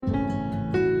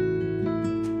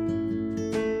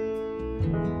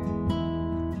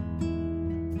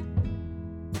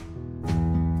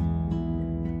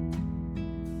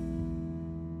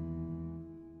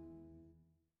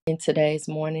today's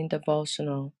morning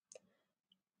devotional,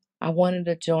 I wanted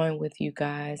to join with you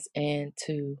guys and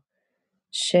to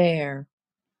share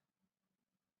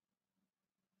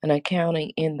an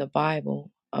accounting in the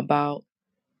Bible about,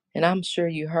 and I'm sure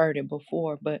you heard it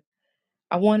before, but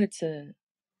I wanted to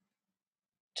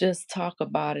just talk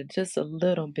about it just a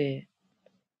little bit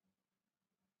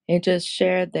and just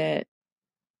share that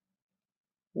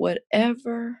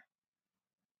whatever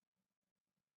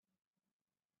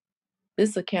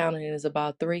this accounting is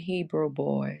about, three Hebrew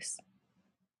boys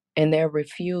and their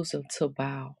refusal to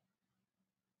bow.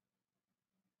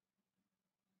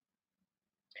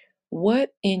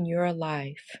 What in your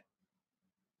life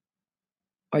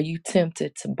are you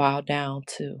tempted to bow down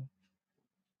to?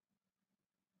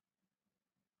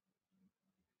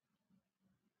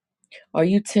 Are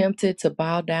you tempted to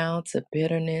bow down to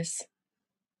bitterness,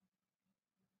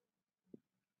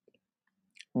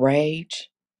 rage,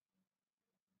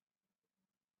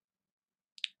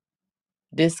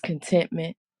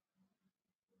 discontentment?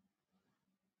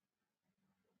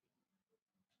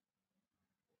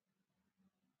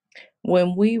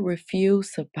 When we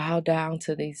refuse to bow down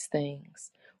to these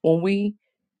things, when we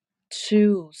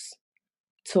choose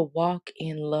to walk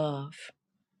in love,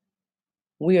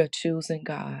 we are choosing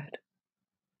God.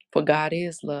 For God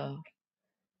is love.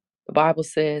 The Bible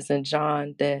says in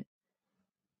John that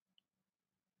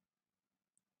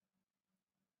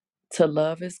to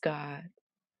love is God,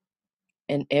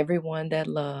 and everyone that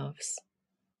loves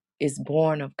is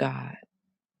born of God.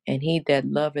 And he that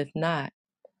loveth not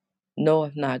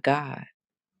knoweth not God,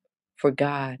 for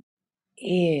God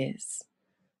is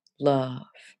love.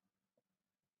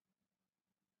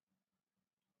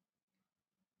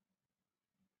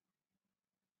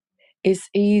 It's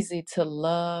easy to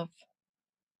love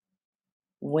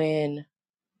when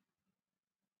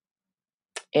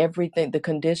everything, the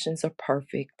conditions are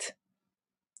perfect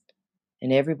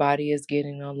and everybody is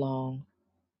getting along.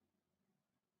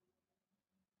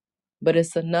 But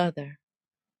it's another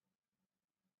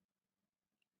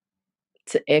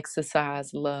to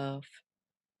exercise love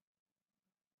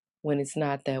when it's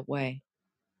not that way.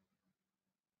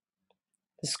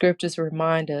 The scriptures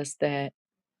remind us that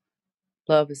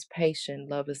love is patient,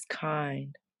 love is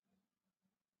kind,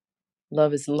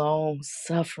 love is long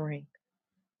suffering,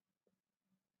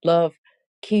 love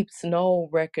keeps no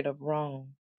record of wrong.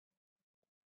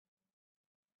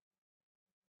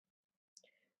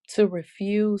 To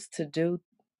refuse to do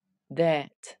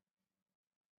that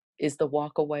is to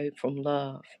walk away from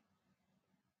love.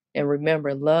 And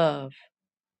remember, love,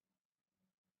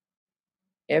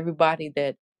 everybody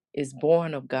that is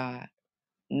born of God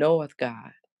knoweth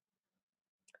God.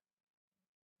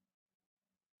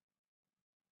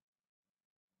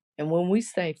 And when we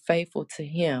stay faithful to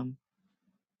Him,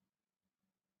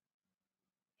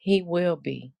 He will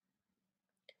be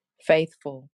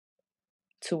faithful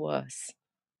to us.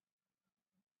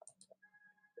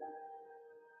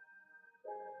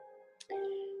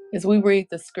 As we read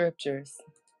the scriptures,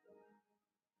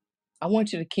 I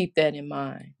want you to keep that in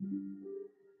mind.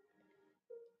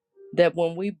 That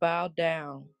when we bow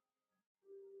down,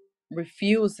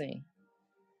 refusing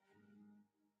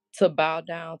to bow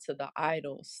down to the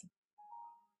idols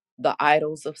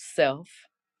of self,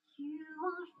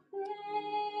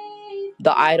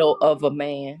 the idol of a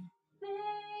man,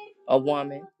 a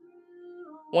woman.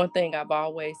 One thing I've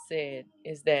always said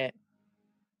is that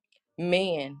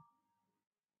men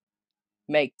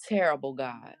make terrible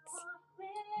gods.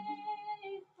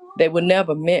 They were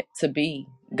never meant to be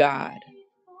God.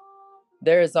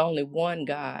 There is only one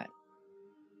God.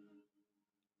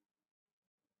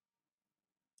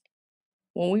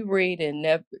 When we read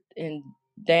in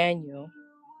Daniel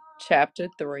chapter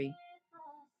 3,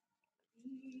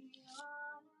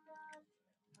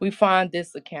 we find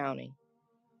this accounting.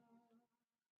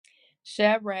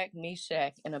 Shadrach,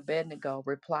 Meshach, and Abednego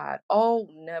replied, "O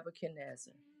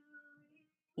Nebuchadnezzar,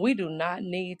 we do not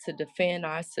need to defend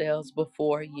ourselves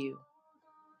before you.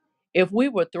 If we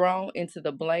were thrown into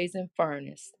the blazing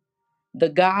furnace, the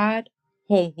God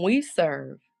whom we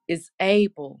serve is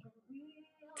able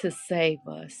to save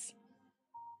us.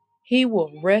 He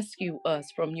will rescue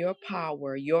us from your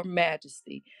power, your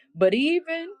majesty. But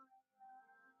even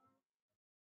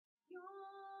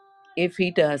if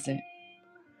he doesn't,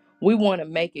 we want to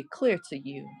make it clear to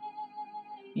you,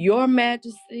 your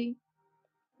majesty,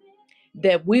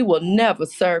 that we will never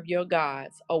serve your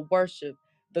gods or worship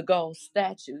the gold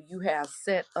statue you have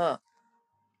set up."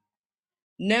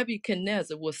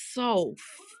 Nebuchadnezzar was so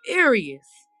furious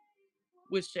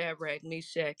with Shadrach,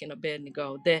 Meshach, and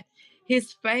Abednego that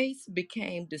his face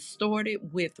became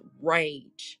distorted with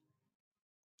rage.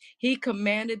 He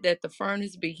commanded that the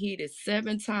furnace be heated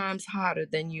 7 times hotter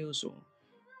than usual.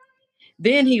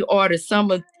 Then he ordered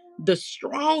some of the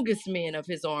strongest men of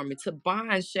his army to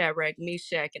bind Shadrach,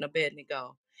 Meshach, and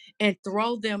Abednego and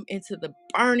throw them into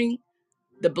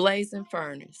the blazing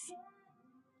furnace.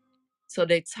 So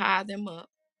they tied them up,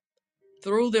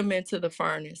 threw them into the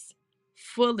furnace,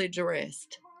 fully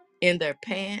dressed in their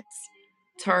pants,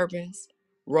 turbans,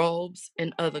 robes,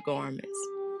 and other garments.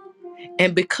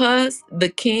 And because the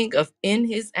king in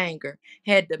his anger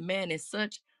had demanded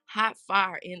such hot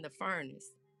fire in the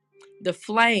furnace, the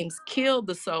flames killed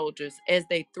the soldiers as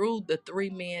they threw the 3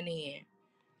 men in.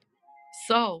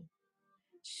 So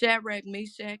Shadrach,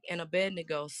 Meshach, and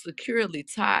Abednego securely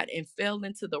tied and fell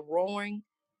into the roaring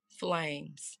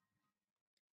flames.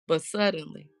 But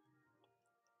suddenly,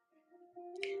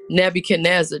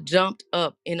 Nebuchadnezzar jumped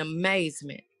up in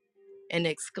amazement and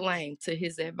exclaimed to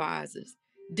his advisors,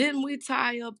 "Didn't we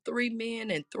tie up 3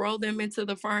 men and throw them into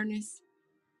the furnace?"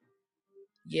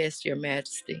 "Yes, your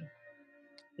majesty,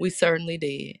 we certainly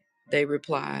did," they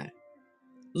replied.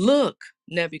 "Look,"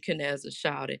 Nebuchadnezzar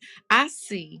shouted, "I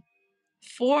see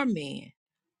 4 men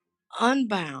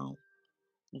unbound,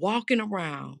 walking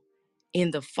around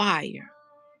in the fire,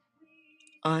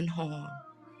 unharmed.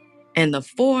 And the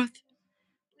 4th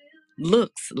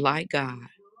looks like God."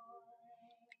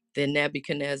 Then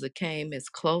Nebuchadnezzar came as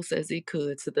close as he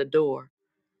could to the door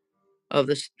of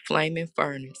the flaming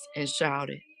furnace and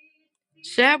shouted,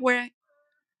 "Shadrach,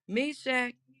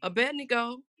 Meshach,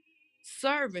 Abednego,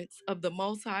 servants of the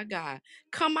Most High God,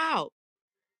 come out,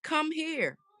 come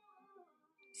here."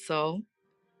 So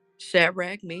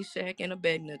Shadrach, Meshach, and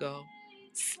Abednego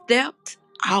stepped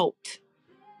out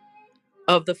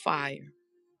of the fire.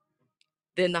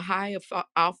 Then the high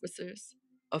officers,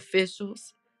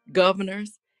 officials,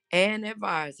 governors, and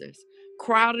advisors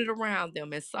crowded around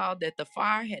them and saw that the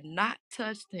fire had not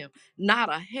touched them.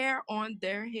 Not a hair on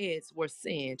their heads were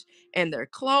singed, and their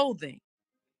clothing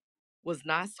was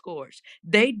not scorched.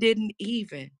 They didn't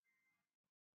even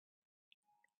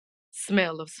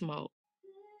smell of smoke.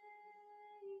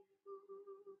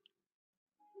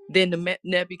 Then the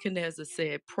Nebuchadnezzar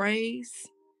said, "Praise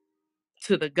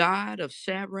to the God of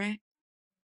Shadrach,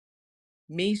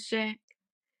 Meshach,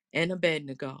 and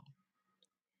Abednego.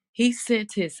 He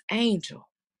sent his angel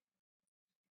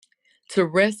to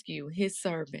rescue his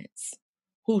servants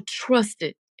who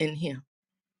trusted in him.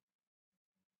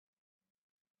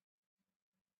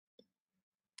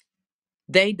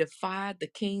 They defied the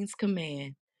king's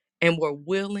command and were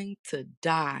willing to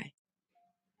die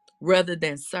rather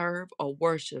than serve or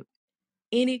worship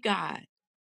any god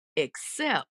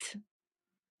except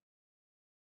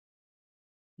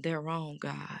their own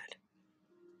God."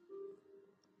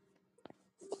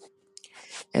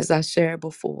 As I shared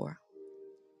before,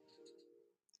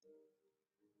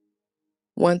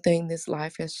 one thing this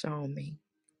life has shown me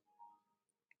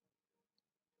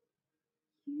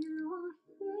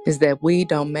is that we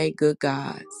don't make good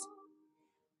gods.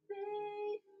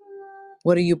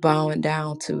 What are you bowing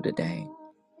down to today?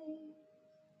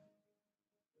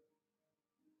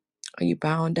 Are you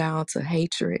bowing down to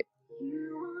hatred,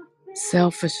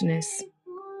 selfishness,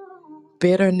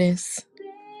 bitterness,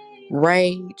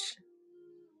 rage,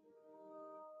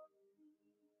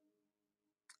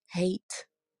 hate?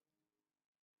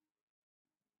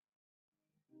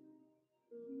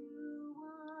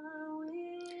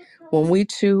 When we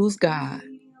choose God,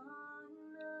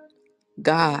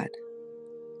 God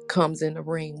comes in the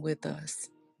ring with us.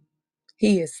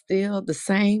 He is still the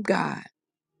same God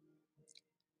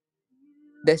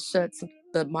that shuts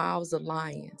the mouths of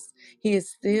lions. He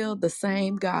is still the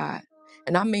same God.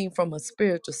 And I mean from a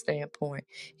spiritual standpoint.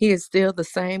 He is still the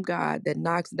same God that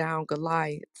knocks down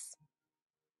Goliaths,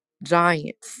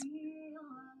 giants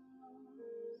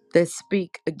that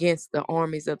speak against the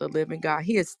armies of the living God.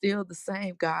 He is still the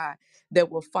same God that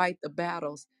will fight the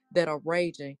battles that are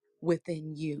raging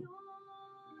within you.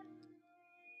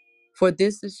 For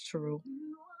this is true.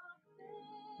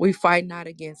 We fight not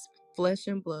against flesh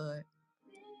and blood,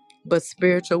 but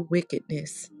spiritual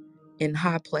wickedness in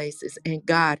high places, and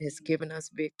God has given us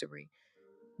victory.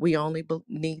 We only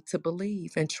need to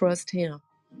believe and trust Him.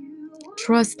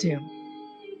 Trust Him.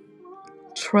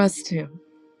 Trust Him.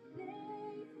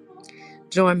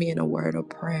 Join me in a word of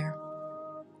prayer.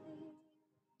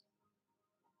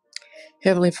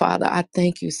 Heavenly Father, I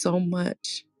thank you so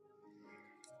much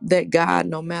that God,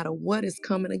 no matter what is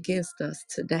coming against us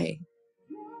today,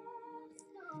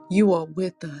 you are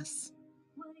with us.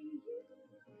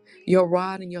 Your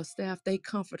rod and your staff, they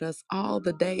comfort us all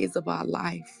the days of our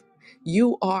life.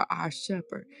 You are our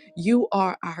shepherd. You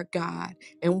are our God.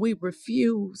 And we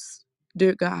refuse,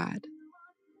 dear God,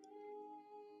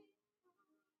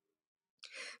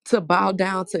 to bow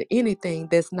down to anything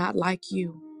that's not like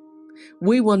you.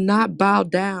 We will not bow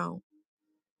down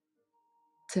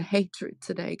to hatred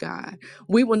today, God.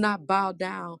 We will not bow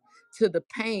down to the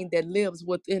pain that lives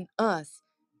within us,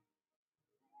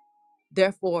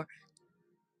 therefore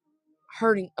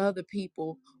hurting other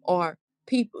people or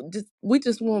people. We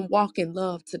just want to walk in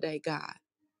love today, God.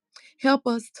 Help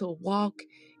us to walk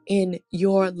in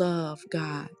your love,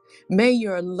 God. May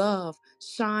your love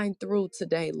shine through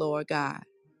today, Lord God.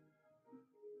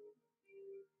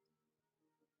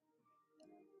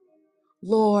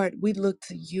 Lord, we look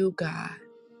to you, God,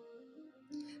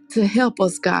 to help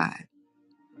us, God.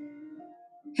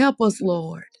 Help us,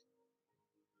 Lord,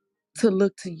 to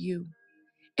look to you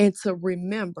and to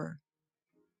remember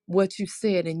what you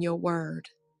said in your word.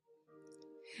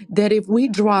 That if we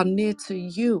draw near to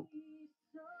you,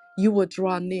 you will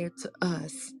draw near to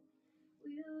us.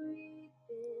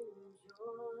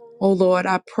 Oh, Lord,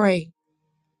 I pray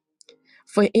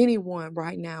for anyone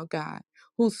right now, God,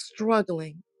 who's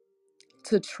struggling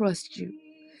to trust you,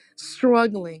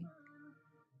 struggling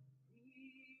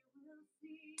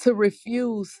to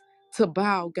refuse to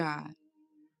bow, God.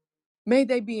 May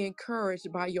they be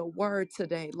encouraged by your word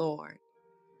today, Lord.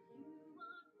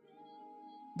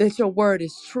 That your word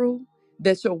is true,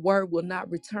 that your word will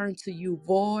not return to you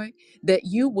void, that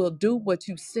you will do what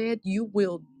you said you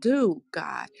will do,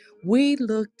 God. We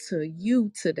look to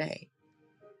you today.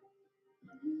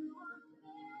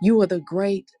 You are the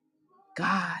great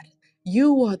God.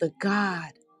 You are the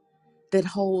God that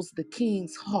holds the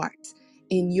king's heart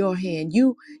in your hand.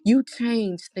 You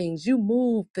change things. You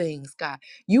move things, God.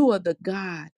 You are the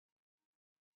God.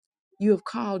 You have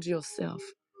called yourself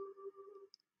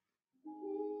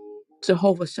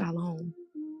Jehovah Shalom,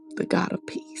 the God of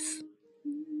peace.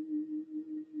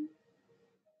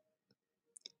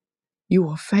 You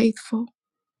are faithful.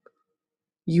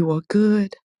 You are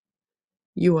good.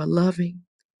 You are loving.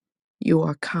 You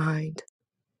are kind.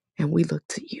 And we look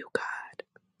to you, God,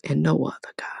 and no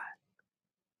other God.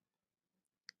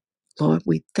 Lord,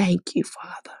 we thank you,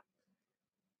 Father.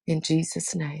 In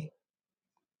Jesus' name,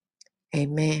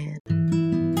 amen.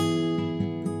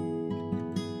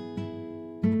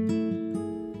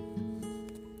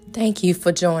 Thank you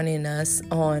for joining us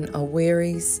on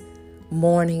Oiwuri's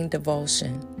morning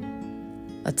devotion,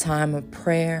 a time of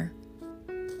prayer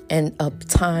and a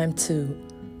time to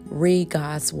read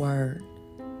God's word.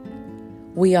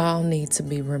 We all need to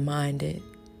be reminded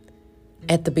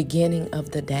at the beginning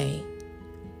of the day.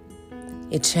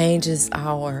 It changes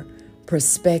our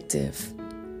perspective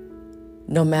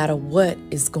no matter what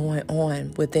is going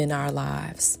on within our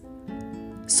lives.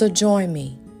 So join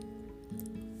me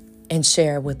and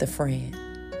share with a friend.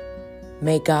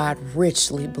 May God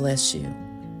richly bless you.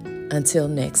 Until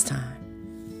next time.